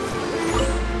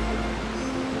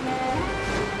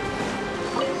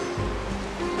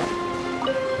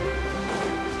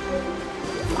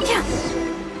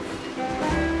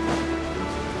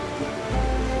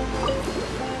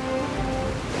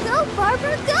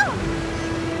 Barbara, go!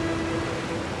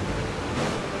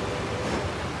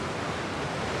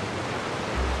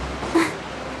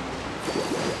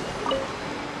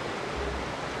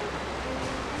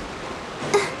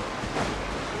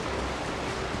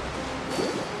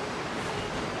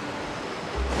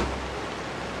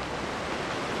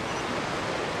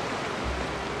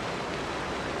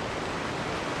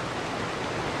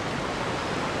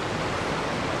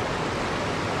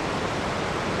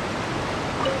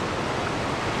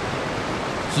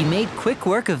 You made quick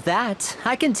work of that.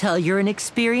 I can tell you're an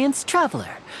experienced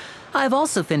traveler. I've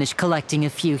also finished collecting a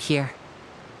few here.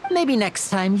 Maybe next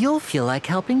time you'll feel like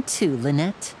helping too,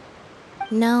 Lynette.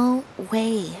 No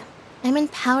way. I'm in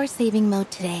power-saving mode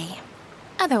today.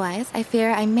 Otherwise, I fear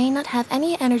I may not have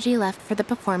any energy left for the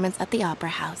performance at the Opera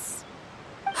House.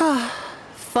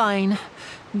 Fine.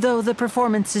 Though the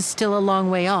performance is still a long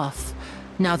way off.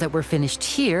 Now that we're finished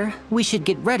here, we should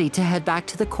get ready to head back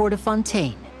to the Court of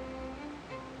Fontaine.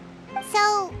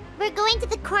 So, we're going to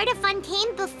the Court of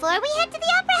Fontaine before we head to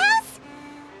the Opera House?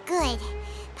 Good.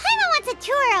 Paimon wants a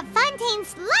tour of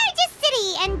Fontaine's largest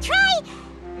city and try...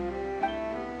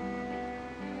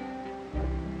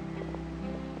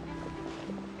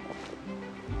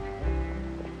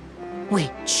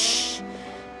 Wait, shh.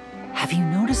 Have you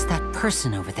noticed that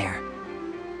person over there?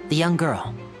 The young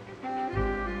girl.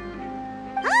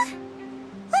 Huh?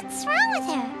 What's wrong with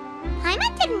her?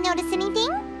 Paimon didn't notice anything.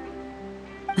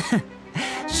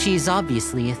 She's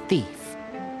obviously a thief.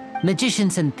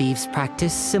 Magicians and thieves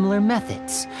practice similar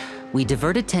methods. We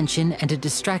divert attention, and a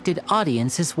distracted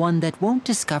audience is one that won't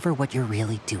discover what you're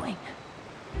really doing.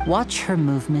 Watch her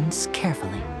movements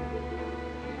carefully.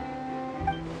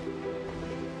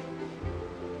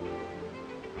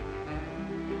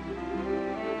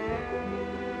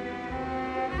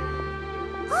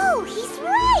 Oh, he's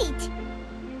right!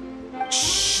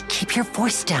 Shh, keep your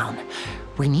voice down.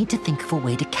 We need to think of a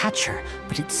way to catch her,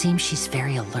 but it seems she's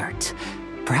very alert.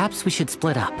 Perhaps we should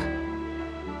split up.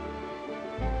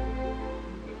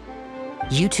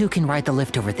 You two can ride the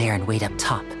lift over there and wait up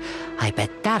top. I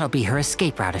bet that'll be her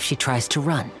escape route if she tries to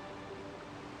run.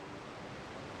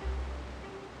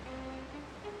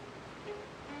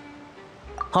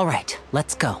 All right,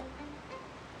 let's go.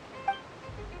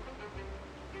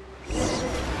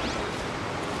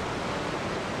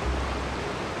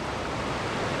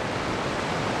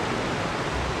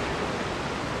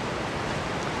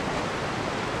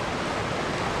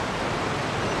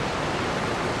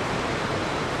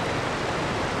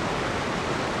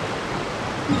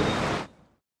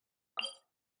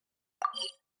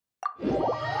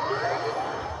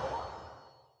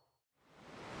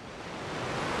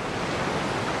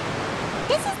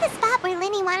 This is the spot where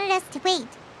Linny wanted us to wait.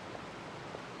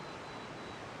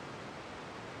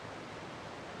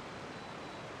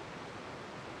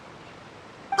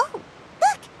 Oh,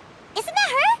 look! Isn't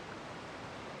that her?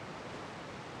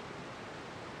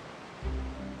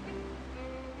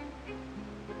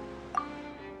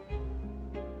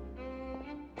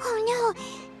 Oh no!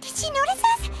 Did she notice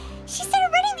us? She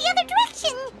started running the other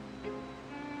direction!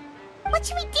 What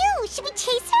should we do? Should we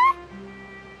chase her?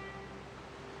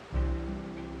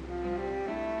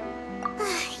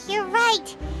 You're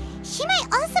right. She might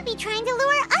also be trying to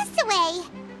lure us away.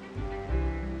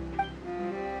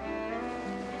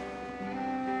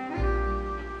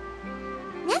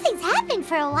 Nothing's happened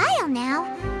for a while now.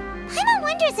 Paimon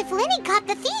wonders if Linny caught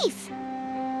the thief.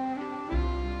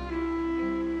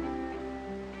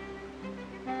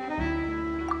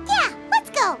 Yeah, let's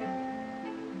go.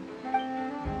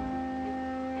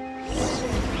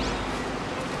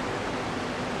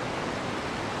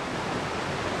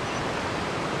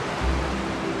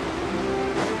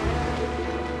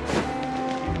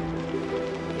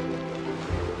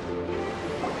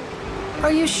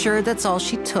 Are you sure that's all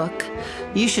she took?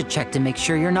 You should check to make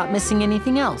sure you're not missing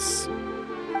anything else.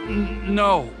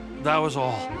 No, that was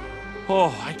all.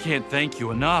 Oh, I can't thank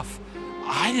you enough.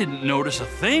 I didn't notice a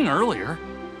thing earlier.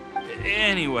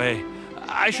 Anyway,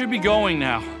 I should be going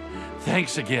now.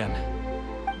 Thanks again.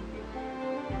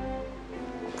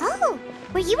 Oh,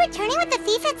 were you returning what the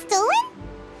thief had stolen?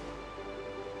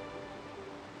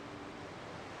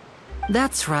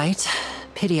 That's right.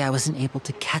 Pity I wasn't able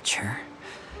to catch her.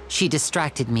 She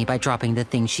distracted me by dropping the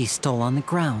thing she stole on the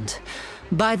ground.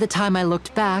 By the time I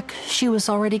looked back, she was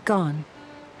already gone.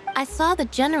 I saw the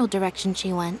general direction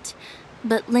she went,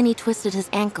 but Linny twisted his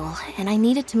ankle, and I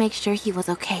needed to make sure he was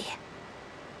okay.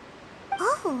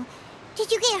 Oh,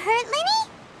 did you get hurt, Linny?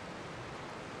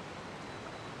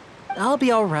 I'll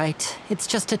be all right. It's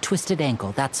just a twisted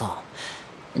ankle, that's all.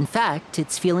 In fact,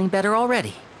 it's feeling better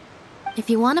already. If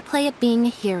you want to play at being a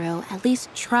hero, at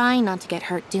least try not to get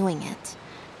hurt doing it.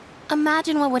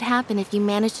 Imagine what would happen if you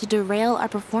managed to derail our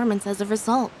performance as a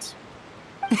result.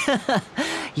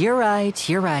 You're right,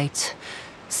 you're right.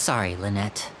 Sorry,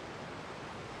 Lynette.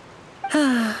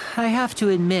 I have to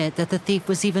admit that the thief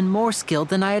was even more skilled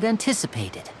than I had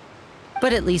anticipated.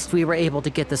 But at least we were able to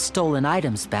get the stolen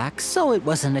items back, so it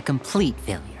wasn't a complete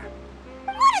failure.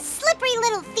 What a slippery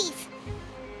little thief!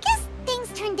 Guess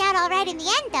things turned out alright in the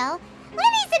end, though.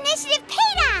 Linny's initiative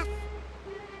paid off!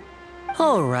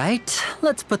 All right,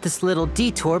 let's put this little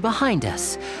detour behind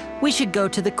us. We should go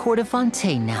to the Court of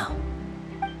Fontaine now.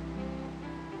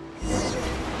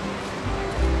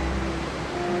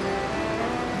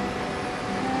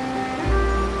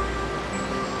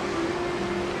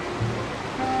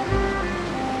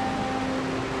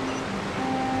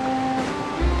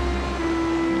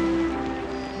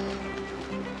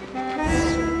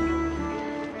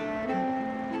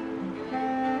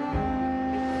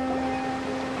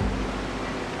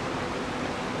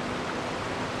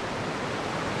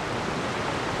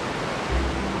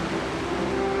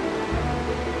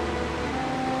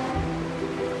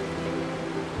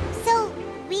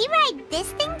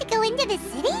 this thing to go into the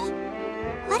city?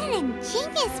 What an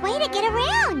ingenious way to get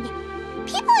around!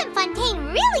 People in Fontaine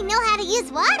really know how to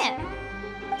use water!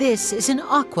 This is an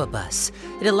aquabus.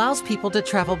 It allows people to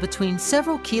travel between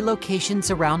several key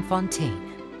locations around Fontaine.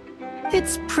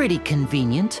 It's pretty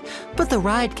convenient, but the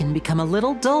ride can become a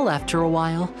little dull after a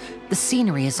while. The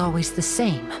scenery is always the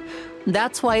same.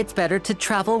 That's why it's better to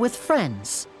travel with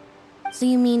friends. So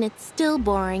you mean it's still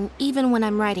boring even when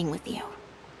I'm riding with you?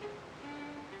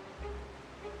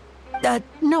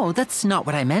 No, that's not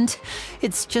what I meant.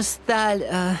 It's just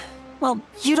that, well,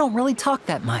 you don't really talk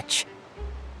that much.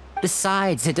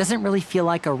 Besides, it doesn't really feel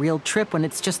like a real trip when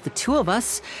it's just the two of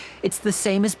us. It's the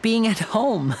same as being at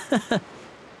home.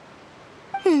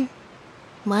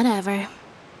 Whatever.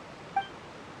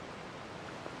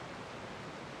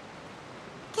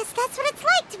 Guess that's what it's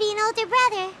like to be an older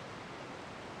brother.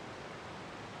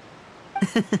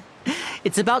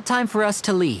 It's about time for us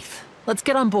to leave. Let's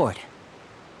get on board.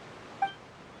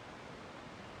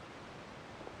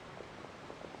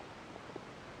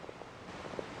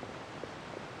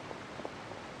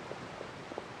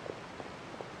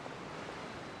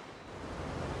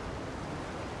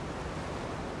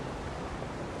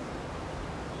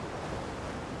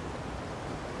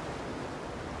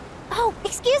 Oh,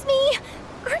 excuse me!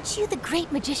 Aren't you the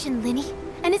great magician Linny?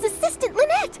 And his assistant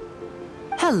Lynette?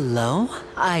 Hello.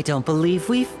 I don't believe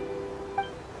we've...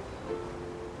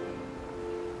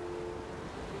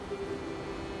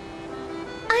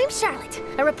 I'm Charlotte,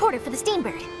 a reporter for the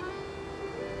Steambird.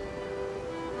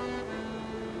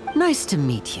 Nice to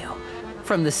meet you.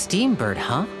 From the Steambird,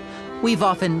 huh? We've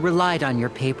often relied on your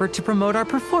paper to promote our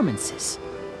performances.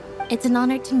 It's an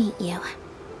honor to meet you.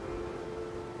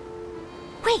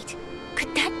 Wait,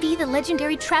 could that be the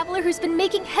legendary traveler who's been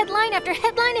making headline after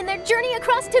headline in their journey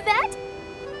across Tibet?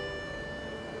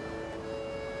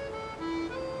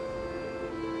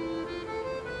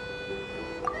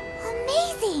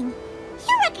 Amazing!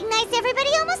 You recognize everybody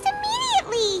almost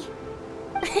immediately!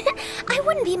 I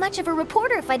wouldn't be much of a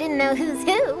reporter if I didn't know who's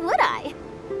who, would I?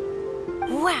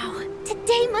 Wow,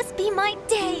 today must be my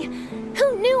day!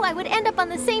 Who knew I would end up on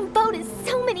the same boat as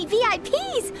so many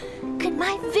VIPs? Could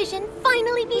my vision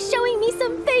finally be showing me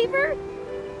some favor?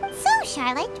 So,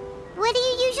 Charlotte, what do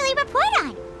you usually report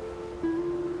on?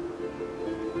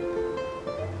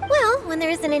 Well, when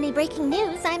there isn't any breaking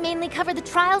news, I mainly cover the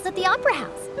trials at the Opera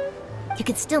House. You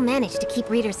can still manage to keep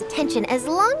readers' attention as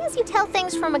long as you tell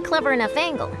things from a clever enough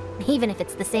angle, even if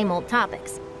it's the same old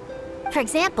topics. For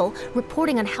example,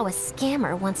 reporting on how a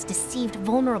scammer once deceived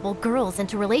vulnerable girls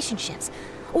into relationships,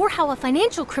 or how a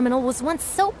financial criminal was once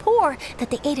so poor that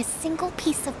they ate a single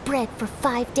piece of bread for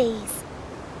 5 days.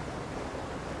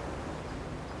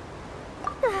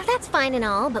 That's fine and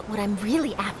all, but what I'm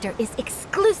really after is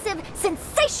exclusive,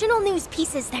 sensational news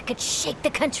pieces that could shake the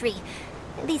country.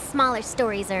 These smaller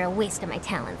stories are a waste of my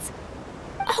talents.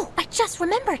 Oh, I just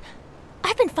remembered.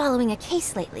 I've been following a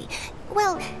case lately.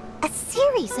 Well, a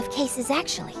series of cases,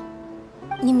 actually.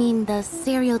 You mean the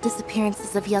serial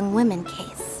disappearances of young women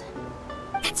case?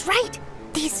 That's right!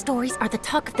 These stories are the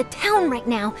talk of the town right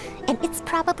now, and it's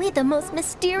probably the most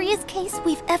mysterious case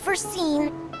we've ever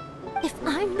seen. If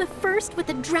I'm the first with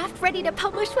a draft ready to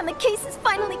publish when the case is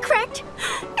finally cracked,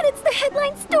 and it's the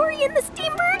headline story in the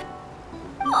Steambird,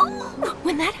 oh,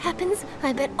 when that happens,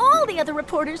 I bet all the other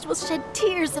reporters will shed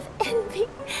tears of envy.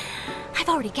 I've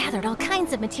already gathered all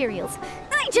kinds of materials.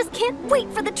 I just can't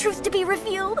wait for the truth to be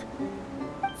revealed.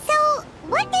 So,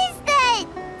 what is the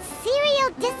serial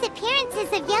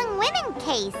disappearances of young women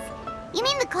case? You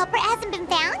mean the culprit hasn't been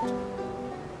found?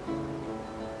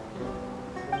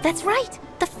 That's right.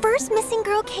 The first missing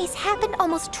girl case happened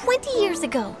almost 20 years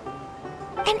ago.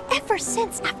 And ever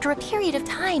since, after a period of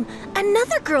time,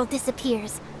 another girl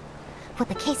disappears. What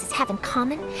the cases have in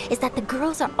common is that the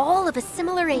girls are all of a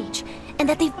similar age, and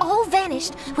that they've all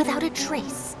vanished without a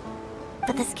trace.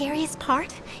 But the scariest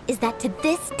part is that to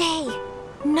this day,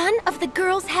 none of the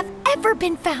girls have ever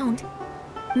been found.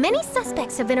 Many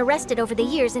suspects have been arrested over the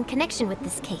years in connection with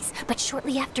this case, but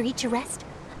shortly after each arrest,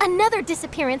 another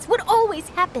disappearance would always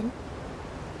happen.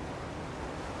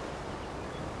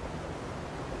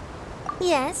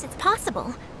 Yes, it's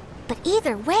possible. But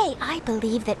either way, I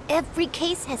believe that every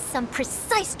case has some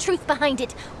precise truth behind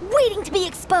it, waiting to be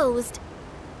exposed.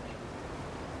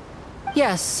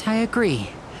 Yes, I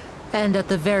agree. And at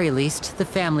the very least, the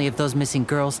family of those missing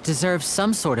girls deserves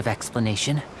some sort of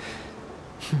explanation.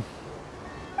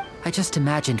 I just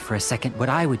imagined for a second what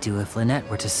I would do if Lynette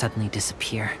were to suddenly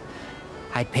disappear.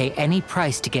 I'd pay any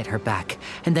price to get her back,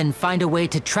 and then find a way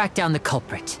to track down the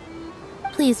culprit.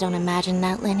 Please don't imagine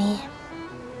that, Linny.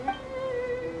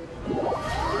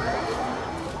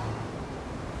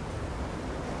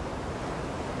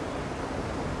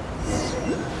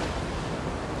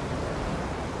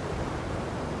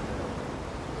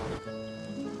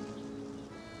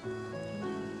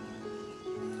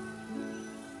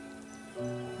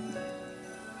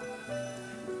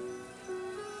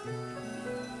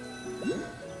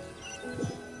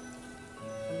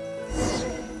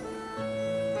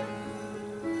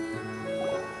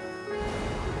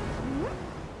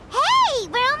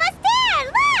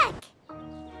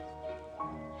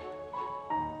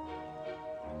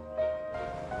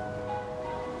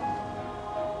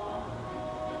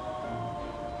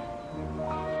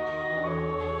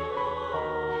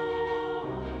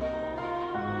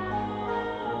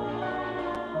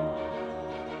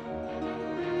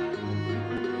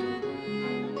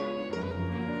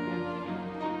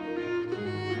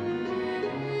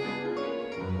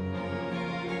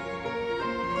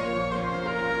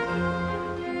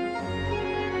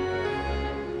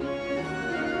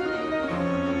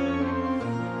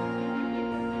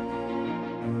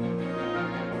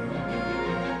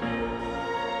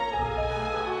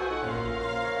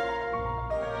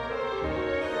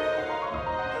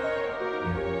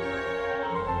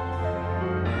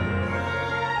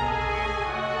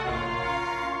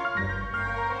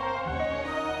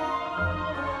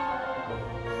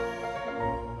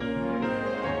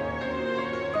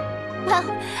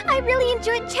 I really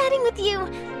enjoyed chatting with you.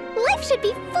 Life should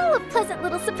be full of pleasant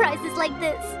little surprises like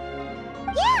this.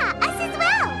 Yeah, us as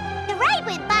well. The ride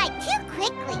went by too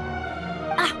quickly.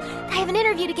 I have an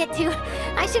interview to get to.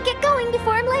 I should get going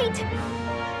before I'm late.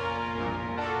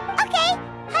 Okay,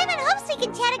 Paimon hopes we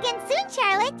can chat again soon,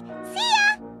 Charlotte. See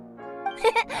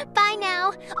ya! Bye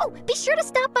now. Oh, be sure to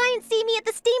stop by and see me at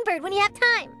the Steambird when you have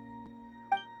time.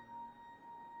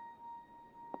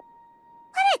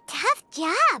 What a tough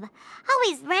job.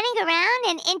 Always running around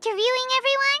and interviewing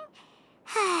everyone.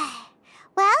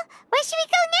 Well, where should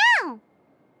we go now?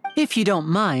 If you don't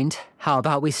mind, how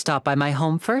about we stop by my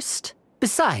home first?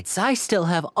 Besides, I still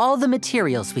have all the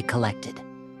materials we collected.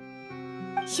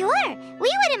 Sure,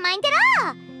 we wouldn't mind at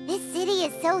all. This city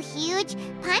is so huge,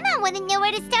 Paimon wouldn't know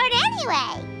where to start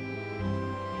anyway.